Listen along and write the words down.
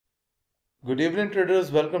Good evening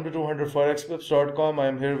traders, welcome to 200forexpips.com. I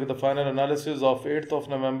am here with the final analysis of 8th of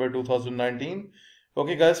November 2019.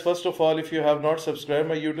 Okay guys, first of all, if you have not subscribed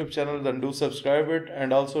my YouTube channel, then do subscribe it,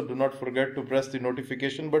 and also do not forget to press the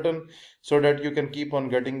notification button so that you can keep on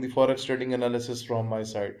getting the forex trading analysis from my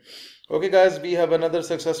side. Okay guys, we have another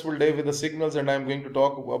successful day with the signals, and I am going to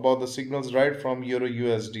talk about the signals right from Euro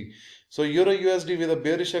USD. So Euro USD with a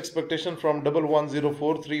bearish expectation from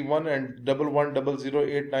 110431 and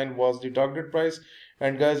 110089 was the target price.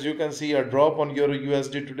 And guys, you can see a drop on Euro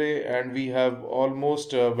USD today, and we have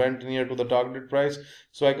almost went near to the target price.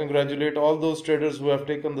 So I congratulate all those traders who have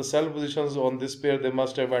taken the sell positions on this pair. They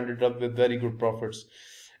must have ended up with very good profits.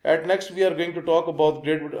 At next, we are going to talk about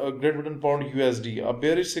Great Britain Pound USD. A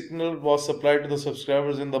bearish signal was supplied to the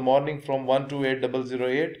subscribers in the morning from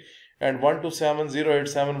 128008 and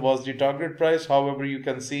 127087 was the target price. However, you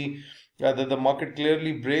can see that the market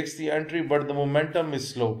clearly breaks the entry, but the momentum is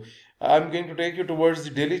slow. I'm going to take you towards the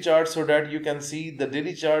daily chart so that you can see the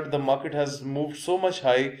daily chart. The market has moved so much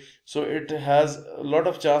high, so it has a lot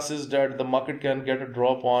of chances that the market can get a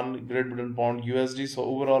drop on Great Britain Pound USD. So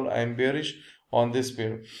overall, I am bearish on this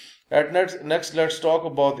pair. At next, let's talk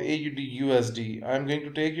about AUD USD. I'm going to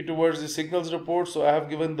take you towards the signals report. So I have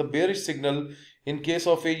given the bearish signal in case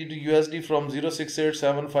of AUD USD from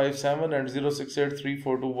 068757 and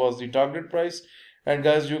 068342 was the target price. And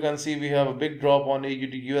guys, you can see we have a big drop on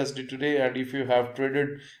AUD USD today, and if you have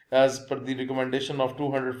traded as per the recommendation of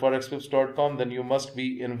 200forexpips.com, then you must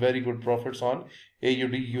be in very good profits on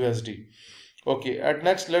AUD USD. Okay, at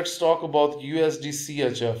next, let's talk about USD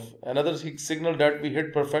CHF. Another signal that we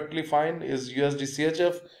hit perfectly fine is USD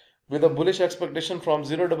CHF with a bullish expectation from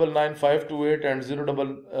 099528 and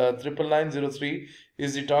 099903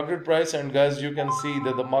 is the target price. And guys, you can see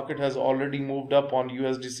that the market has already moved up on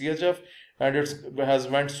USD CHF, and it has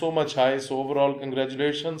went so much high. So overall,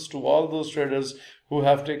 congratulations to all those traders who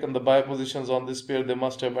have taken the buy positions on this pair. They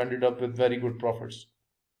must have ended up with very good profits.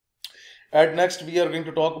 At next, we are going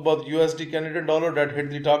to talk about USD Canadian dollar that hit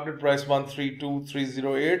the target price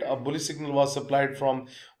 132308. A bullish signal was supplied from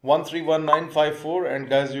 131954, and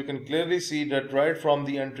guys, you can clearly see that right from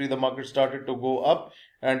the entry the market started to go up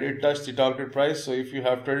and it touched the target price. So if you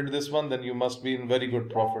have traded this one, then you must be in very good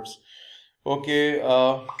profits. Okay,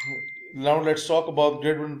 now let's talk about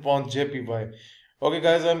Great Britain Pound JPY. Okay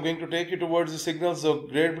guys, I'm going to take you towards the signals of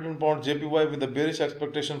Great Britain Pound JPY with a bearish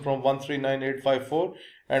expectation from 139854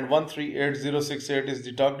 and 138068 is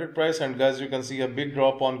the target price. And guys, you can see a big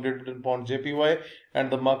drop on Great Britain Pound JPY,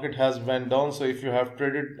 and the market has went down. So if you have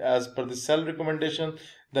traded as per the sell recommendation,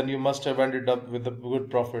 then you must have ended up with a good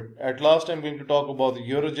profit. At last, I'm going to talk about the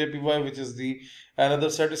Euro JPY, which is the another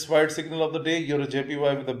satisfied signal of the day. Euro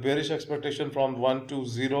JPY with a bearish expectation from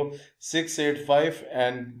 120685,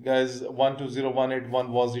 and guys,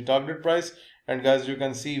 120181 was the target price. And guys, you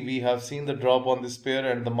can see we have seen the drop on this pair,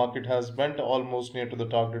 and the market has went almost near to the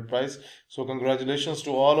target price. So congratulations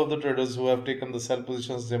to all of the traders who have taken the sell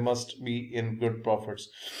positions. They must be in good profits.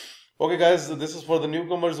 Okay guys, this is for the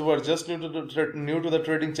newcomers who are just new to the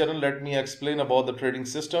trading channel. Let me explain about the trading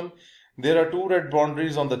system. There are two red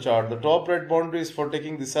boundaries on the chart. The top red boundary is for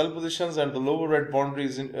taking the sell positions, and the lower red boundary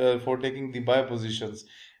is for taking the buy positions.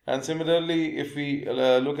 And similarly, if we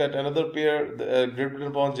look at another pair, the Great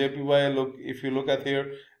Britain Pound JPY, if you look at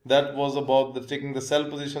here, that was about taking the sell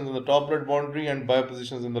positions in the top red boundary and buy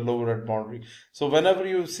positions in the lower red boundary. So whenever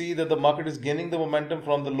you see that the market is gaining the momentum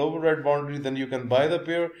from the lower red boundary, then you can buy the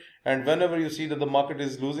pair. And whenever you see that the market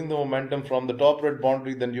is losing the momentum from the top red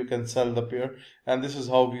boundary, then you can sell the pair. And this is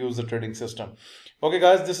how we use the trading system. Okay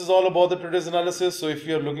guys, this is all about the traders analysis. So if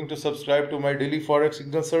you are looking to subscribe to my daily Forex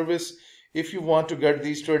signal service, if you want to get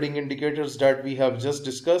these trading indicators that we have just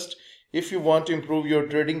discussed, if you want to improve your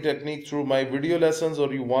trading technique through my video lessons,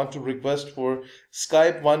 or you want to request for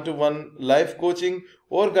Skype one-to-one live coaching,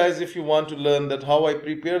 or guys, if you want to learn that how I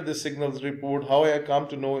prepare this signals report, how I come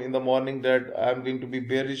to know in the morning that I'm going to be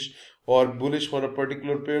bearish or bullish for a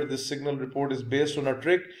particular pair, this signal report is based on a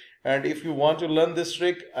trick. And if you want to learn this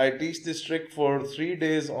trick, I teach this trick for 3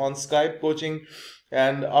 days on Skype coaching.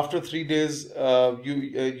 And after 3 days,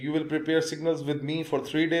 you will prepare signals with me for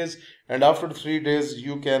 3 days. And after 3 days,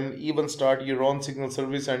 you can even start your own signal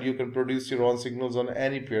service, and you can produce your own signals on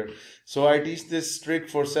any pair. So I teach this trick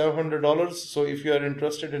for $700. So if you are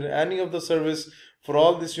interested in any of the service, for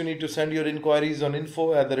all this, you need to send your inquiries on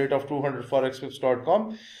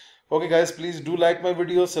info@200forexpips.com. Okay guys, please do like my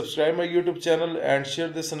video, subscribe my YouTube channel, and share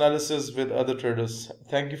this analysis with other traders.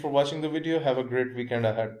 Thank you for watching the video. Have a great weekend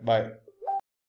ahead. Bye.